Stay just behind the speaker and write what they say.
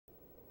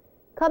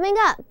Coming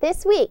up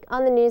this week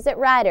on the News at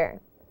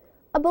Rider,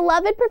 a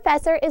beloved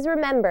professor is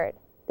remembered,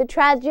 the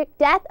tragic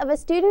death of a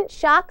student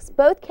shocks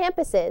both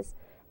campuses,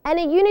 and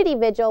a unity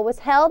vigil was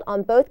held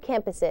on both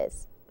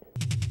campuses.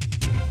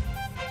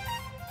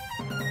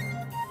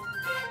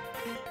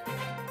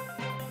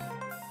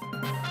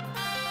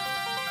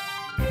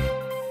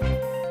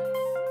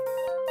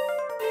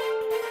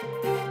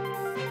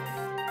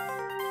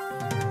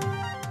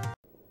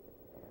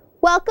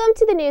 Welcome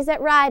to the News at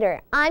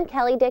Rider. I'm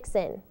Kelly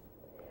Dixon.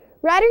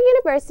 Rider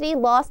University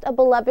lost a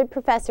beloved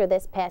professor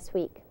this past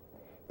week.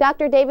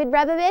 Dr. David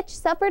Rebovich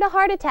suffered a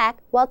heart attack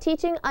while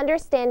teaching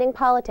Understanding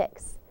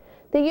Politics.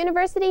 The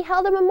university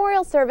held a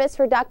memorial service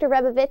for Dr.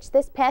 Rebovich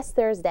this past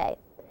Thursday.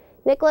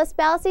 Nicholas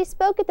Balasi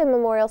spoke at the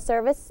memorial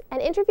service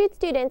and interviewed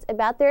students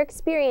about their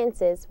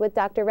experiences with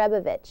Dr.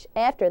 Rebovich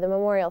after the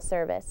memorial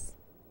service.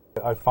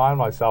 I find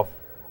myself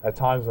at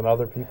times when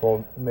other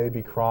people may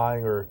be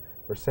crying or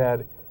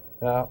sad,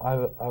 I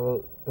have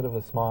a bit of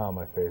a smile on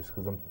my face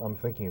because I'm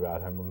thinking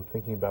about him. I'm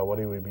thinking about what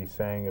he would be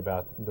saying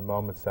about the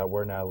moments that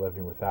we're now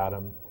living without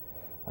him.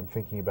 I'm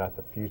thinking about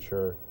the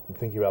future. I'm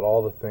thinking about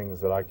all the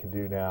things that I can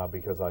do now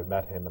because I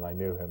met him and I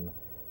knew him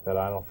that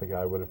I don't think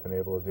I would have been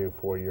able to do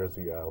 4 years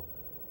ago.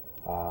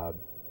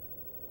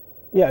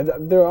 Yeah,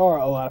 there are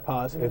a lot of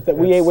positives that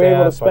we were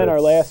able to spend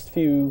our last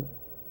few,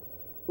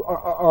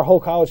 our whole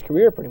college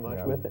career pretty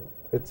much with him.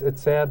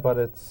 It's sad, but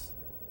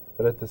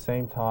at the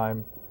same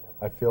time,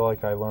 I feel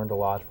like I learned a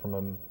lot from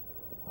him.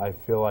 I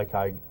feel like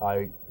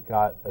I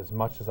got as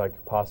much as I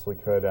possibly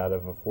could out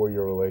of a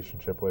 4-year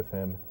relationship with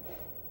him.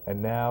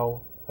 And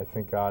now I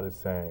think God is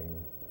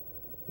saying,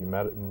 you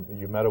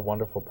met a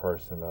wonderful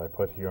person that I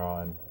put here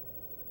on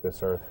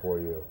this earth for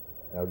you.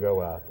 Now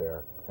go out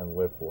there and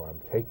live for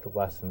him. Take the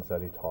lessons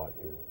that he taught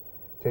you.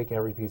 Take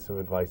every piece of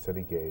advice that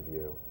he gave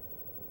you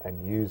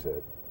and use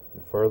it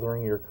in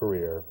furthering your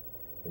career,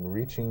 in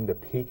reaching the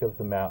peak of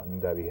the mountain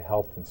that he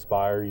helped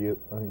inspire you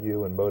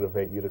and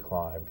motivate you to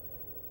climb,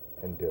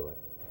 and do it.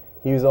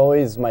 He was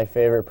always my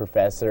favorite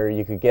professor.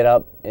 You could get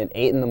up at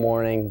 8 in the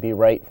morning, be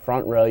right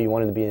front row. You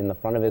wanted to be in the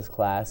front of his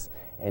class,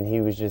 and he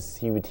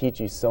would teach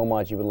you so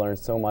much. You would learn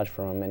so much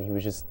from him, and he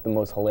was just the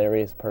most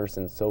hilarious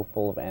person, so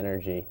full of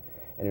energy,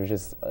 and it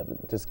was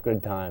just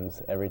good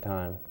times every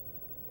time.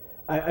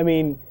 I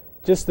mean,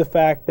 just the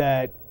fact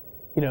that,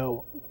 you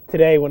know,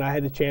 today when I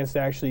had the chance to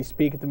actually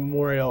speak at the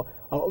memorial,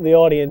 the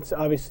audience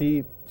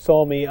obviously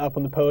saw me up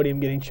on the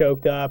podium getting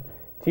choked up.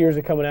 Tears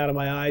are coming out of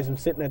my eyes. I'm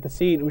sitting at the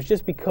seat. It was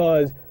just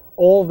because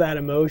all of that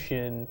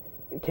emotion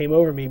came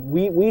over me.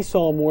 We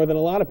saw more than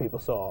a lot of people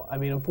saw. I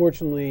mean,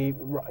 unfortunately,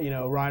 you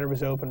know, Rider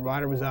was open,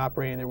 Rider was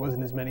operating. There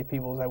wasn't as many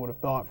people as I would have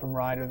thought from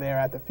Rider there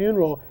at the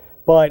funeral,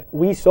 but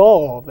we saw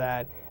all of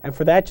that. And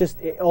for that,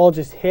 it all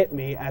just hit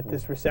me at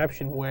this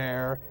reception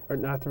where, or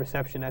not the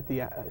reception, at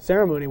the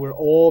ceremony where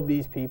all of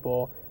these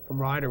people from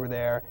Rider were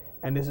there.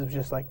 And this is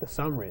just like the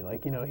summary,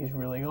 like, you know, he's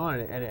really on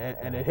it,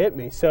 and it hit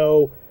me.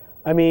 So,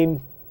 I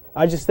mean,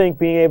 I just think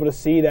being able to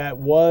see that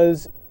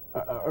was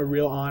a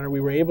real honor.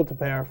 We were able to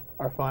pay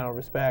our final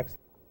respects.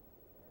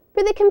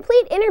 For the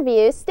complete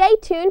interview, stay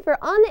tuned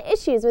for On the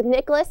Issues with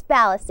Nicholas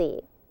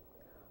Balasi.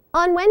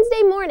 On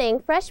Wednesday morning,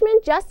 freshman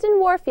Justin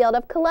Warfield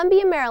of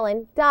Columbia,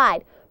 Maryland,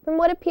 died from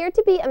what appeared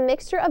to be a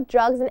mixture of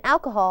drugs and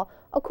alcohol,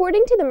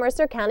 according to the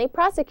Mercer County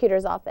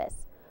Prosecutor's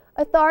Office.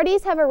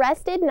 Authorities have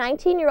arrested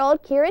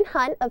 19-year-old Kieran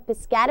Hunt of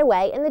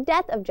Piscataway in the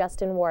death of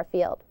Justin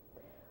Warfield.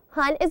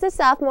 Hunt is a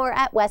sophomore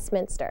at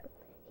Westminster.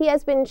 He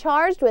has been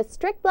charged with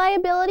strict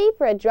liability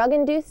for a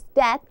drug-induced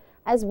death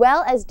as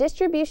well as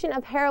distribution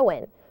of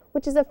heroin,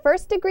 which is a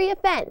first-degree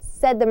offense,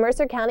 said the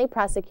Mercer County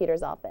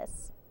Prosecutor's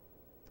Office.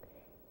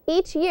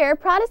 Each year,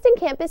 Protestant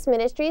Campus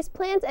Ministries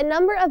plans a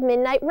number of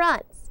midnight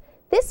runs.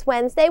 This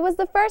Wednesday was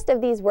the first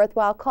of these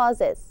worthwhile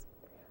causes.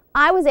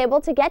 I was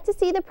able to get to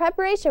see the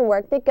preparation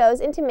work that goes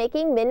into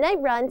making Midnight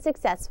Run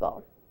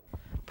successful.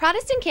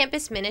 Protestant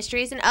Campus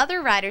Ministries and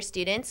other Rider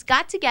students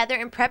got together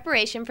in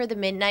preparation for the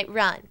Midnight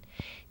Run.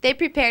 They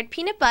prepared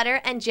peanut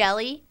butter and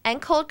jelly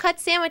and cold-cut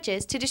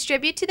sandwiches to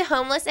distribute to the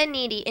homeless and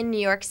needy in New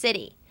York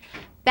City.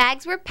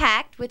 Bags were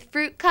packed with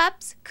fruit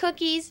cups,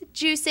 cookies,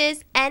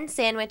 juices, and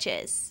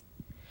sandwiches.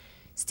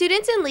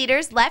 Students and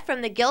leaders left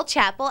from the Gill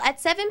Chapel at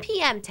 7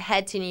 p.m. to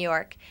head to New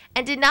York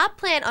and did not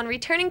plan on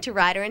returning to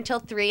Rider until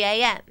 3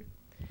 a.m.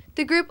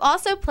 The group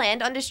also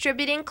planned on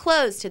distributing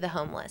clothes to the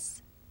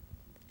homeless.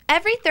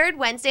 Every third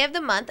Wednesday of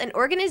the month, an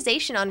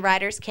organization on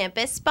Rider's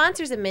campus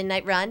sponsors a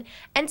midnight run,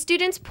 and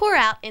students pour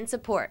out in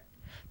support.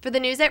 For the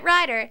News at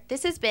Rider,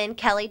 this has been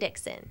Kelly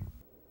Dixon.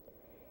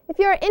 If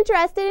you are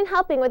interested in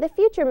helping with a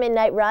future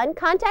midnight run,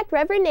 contact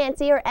Reverend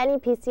Nancy or any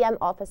PCM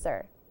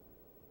officer.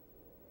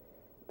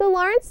 The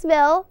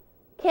Lawrenceville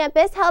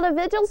campus held a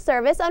vigil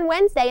service on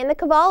Wednesday in the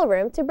Cavala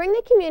Room to bring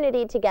the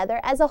community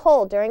together as a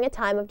whole during a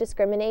time of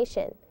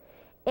discrimination.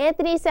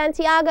 Anthony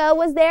Santiago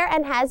was there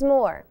and has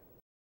more.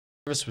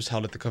 The service was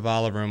held at the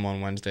Cavala Room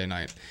on Wednesday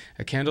night,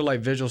 a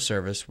candlelight vigil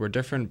service where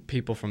different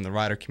people from the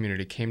Rider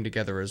community came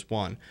together as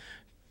one.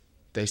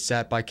 They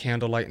sat by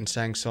candlelight and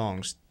sang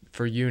songs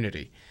for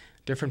unity.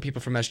 Different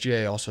people from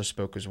SGA also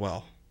spoke as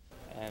well.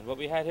 And what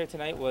we had here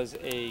tonight was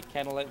a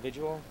candlelight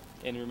vigil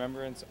in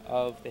remembrance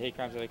of the hate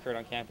crimes that occurred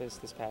on campus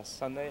this past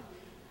Sunday,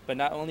 but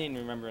not only in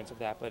remembrance of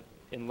that, but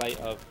in light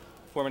of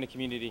forming a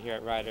community here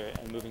at Ryder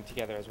and moving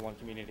together as one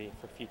community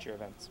for future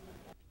events.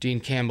 Dean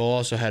Campbell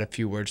also had a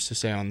few words to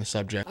say on the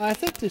subject. I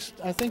think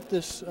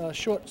this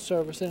short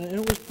service, and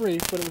it was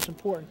brief, but it was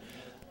important.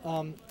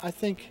 I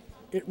think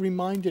it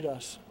reminded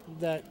us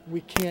that we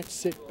can't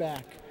sit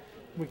back.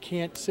 We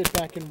can't sit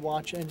back and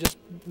watch and just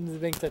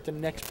think that the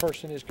next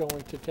person is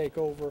going to take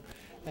over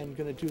and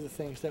going to do the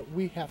things. That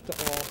we have to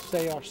all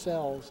say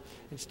ourselves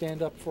and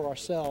stand up for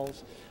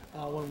ourselves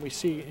when we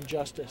see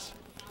injustice,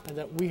 and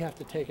that we have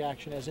to take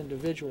action as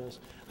individuals.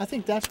 I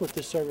think that's what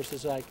this service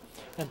is like.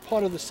 And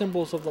part of the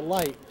symbols of the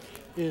light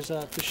is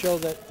to show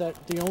that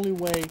the only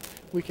way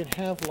we can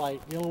have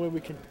light, the only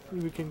way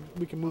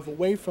we can move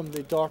away from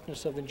the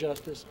darkness of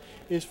injustice,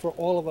 is for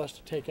all of us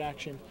to take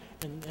action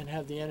and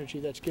have the energy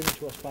that's given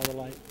to us by the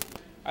light.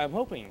 I'm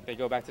hoping they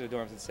go back to the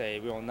dorms and say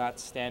we will not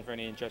stand for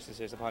any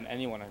injustices upon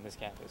anyone on this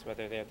campus,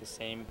 whether they have the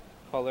same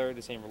color,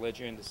 the same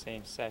religion, the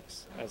same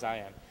sex as I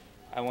am.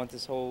 I want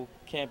this whole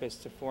campus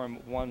to form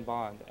one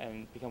bond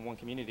and become one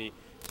community,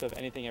 so if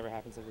anything ever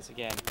happens like this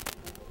again,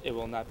 it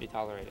will not be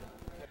tolerated.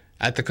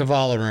 At the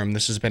Cavala Room,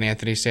 this has been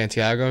Anthony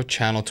Santiago,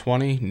 Channel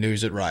 20,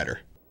 News at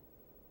Ryder.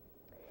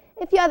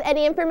 If you have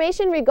any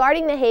information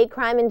regarding the hate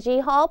crime in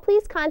G Hall,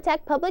 please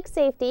contact Public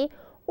Safety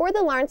or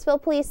the Lawrenceville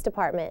Police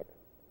Department.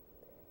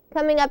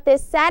 Coming up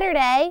this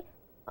Saturday,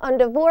 on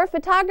DeVore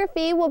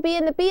Photography will be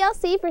in the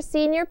BLC for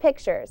senior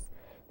pictures.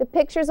 The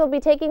pictures will be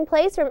taking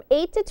place from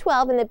 8 to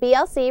 12 in the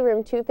BLC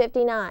room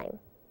 259.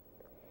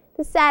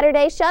 The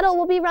Saturday shuttle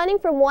will be running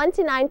from 1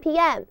 to 9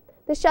 p.m.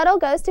 The shuttle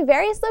goes to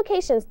various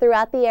locations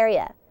throughout the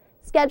area.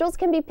 Schedules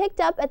can be picked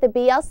up at the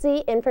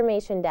BLC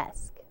information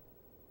desk.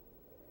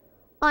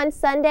 On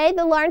Sunday,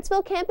 the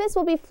Lawrenceville campus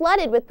will be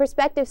flooded with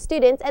prospective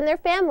students and their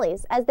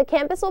families as the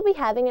campus will be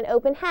having an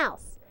open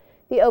house.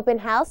 The open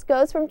house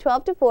goes from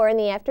 12 to 4 in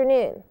the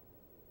afternoon.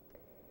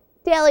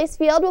 Daly's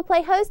Field will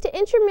play host to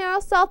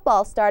intramural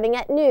softball starting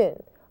at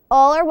noon.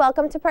 All are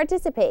welcome to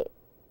participate.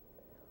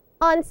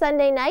 On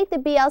Sunday night, the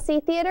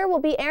BLC Theater will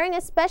be airing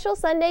a special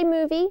Sunday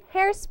movie,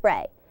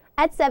 Hairspray,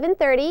 at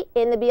 7:30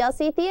 in the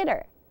BLC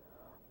Theater.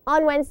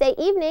 On Wednesday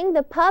evening,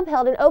 the pub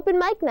held an open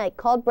mic night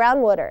called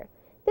Brownwater.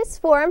 This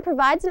forum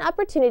provides an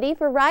opportunity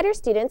for Ryder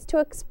students to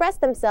express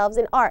themselves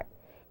in art.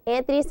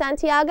 Anthony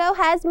Santiago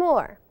has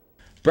more.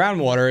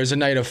 Brownwater is a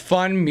night of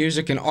fun,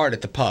 music, and art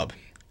at the pub.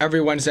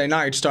 Every Wednesday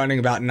night, starting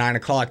about 9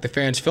 o'clock, the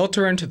fans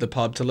filter into the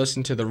pub to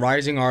listen to the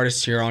rising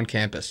artists here on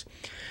campus.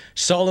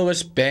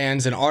 Soloists,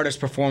 bands, and artists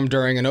perform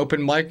during an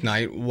open mic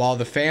night while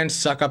the fans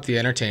suck up the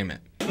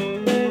entertainment.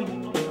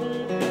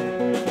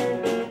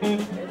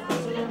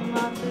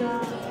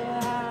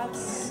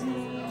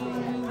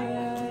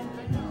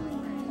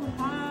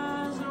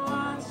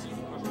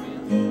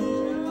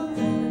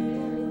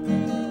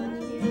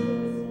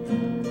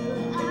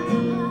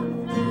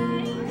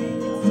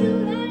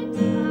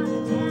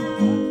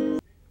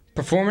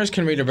 Performers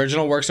can read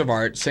original works of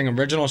art, sing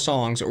original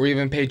songs, or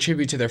even pay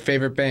tribute to their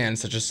favorite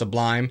bands such as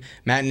Sublime,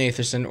 Matt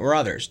Nathanson, or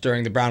others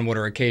during the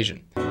Brownwater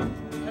occasion.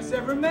 I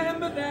said,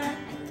 remember that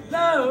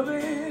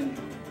loving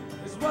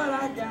is what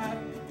I got.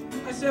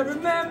 I said,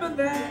 remember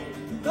that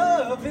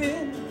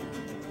loving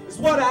is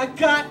what I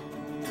got.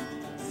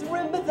 So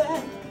remember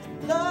that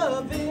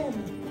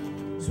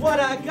loving is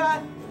what I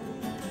got.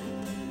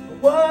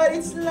 What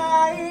it's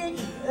like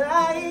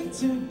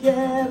to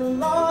get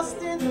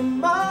lost in the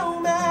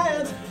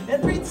moment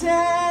and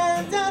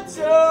pretend I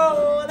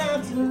don't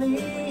have to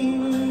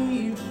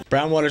leave.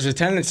 Brownwater's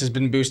attendance has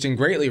been boosting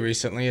greatly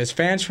recently as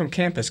fans from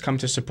campus come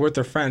to support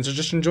their friends or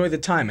just enjoy the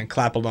time and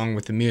clap along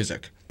with the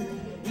music.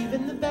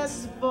 Even the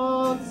best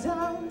fall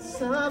down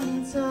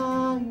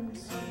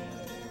sometimes.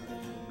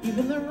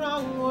 Even the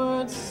wrong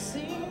words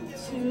seem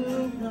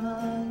to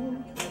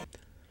rhyme.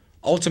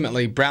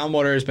 Ultimately,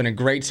 Brownwater has been a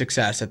great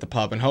success at the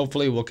pub and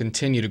hopefully will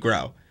continue to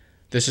grow.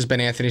 This has been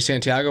Anthony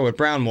Santiago at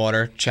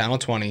Brownwater, Channel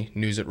 20,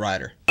 News at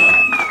Ryder.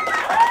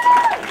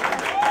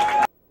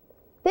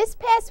 This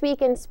past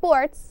week in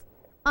sports,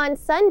 on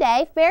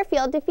Sunday,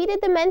 Fairfield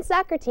defeated the men's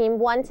soccer team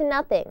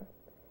 1-0.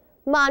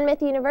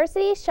 Monmouth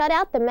University shut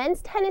out the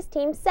men's tennis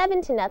team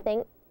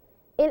 7-0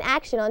 in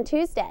action on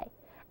Tuesday,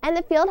 and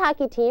the field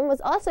hockey team was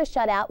also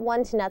shut out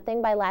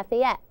 1-0 by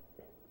Lafayette.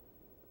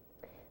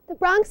 The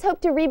Bronx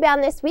hope to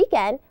rebound this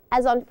weekend,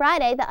 as on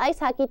Friday, the ice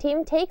hockey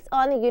team takes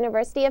on the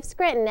University of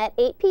Scranton at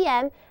 8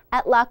 p.m.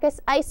 at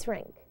Locus Ice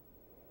Rink.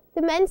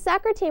 The men's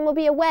soccer team will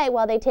be away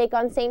while they take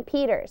on St.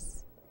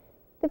 Peter's.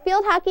 The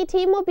field hockey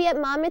team will be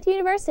at Monmouth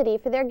University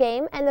for their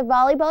game, and the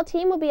volleyball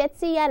team will be at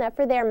Siena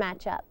for their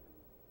matchup.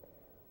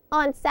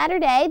 On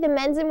Saturday, the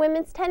men's and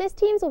women's tennis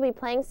teams will be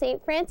playing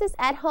St. Francis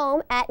at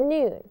home at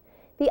noon.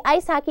 The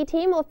ice hockey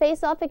team will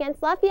face off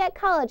against Lafayette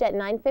College at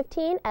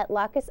 9:15 at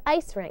Locus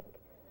Ice Rink.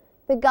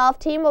 The golf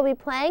team will be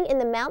playing in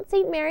the Mount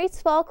St.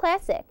 Mary's Fall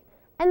Classic,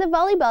 and the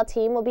volleyball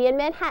team will be in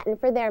Manhattan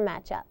for their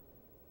matchup.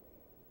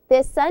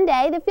 This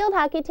Sunday, the field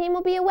hockey team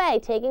will be away,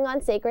 taking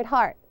on Sacred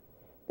Heart.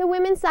 The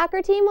women's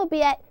soccer team will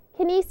be at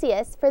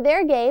Canisius for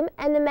their game,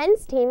 and the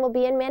men's team will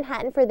be in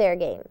Manhattan for their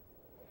game.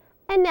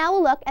 And now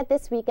we'll look at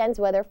this weekend's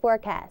weather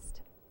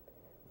forecast.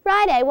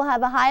 Friday will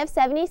have a high of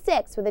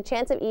 76 with a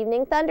chance of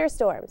evening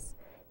thunderstorms.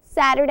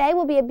 Saturday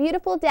will be a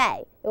beautiful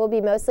day. It will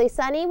be mostly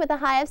sunny with a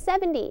high of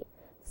 70.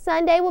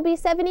 Sunday will be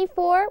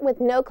 74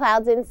 with no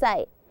clouds in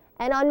sight.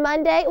 And on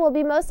Monday, it will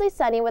be mostly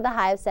sunny with a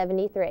high of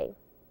 73.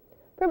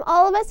 From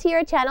all of us here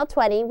at Channel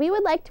 20, we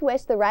would like to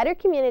wish the rider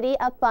community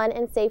a fun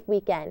and safe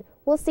weekend.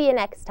 We'll see you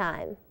next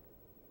time.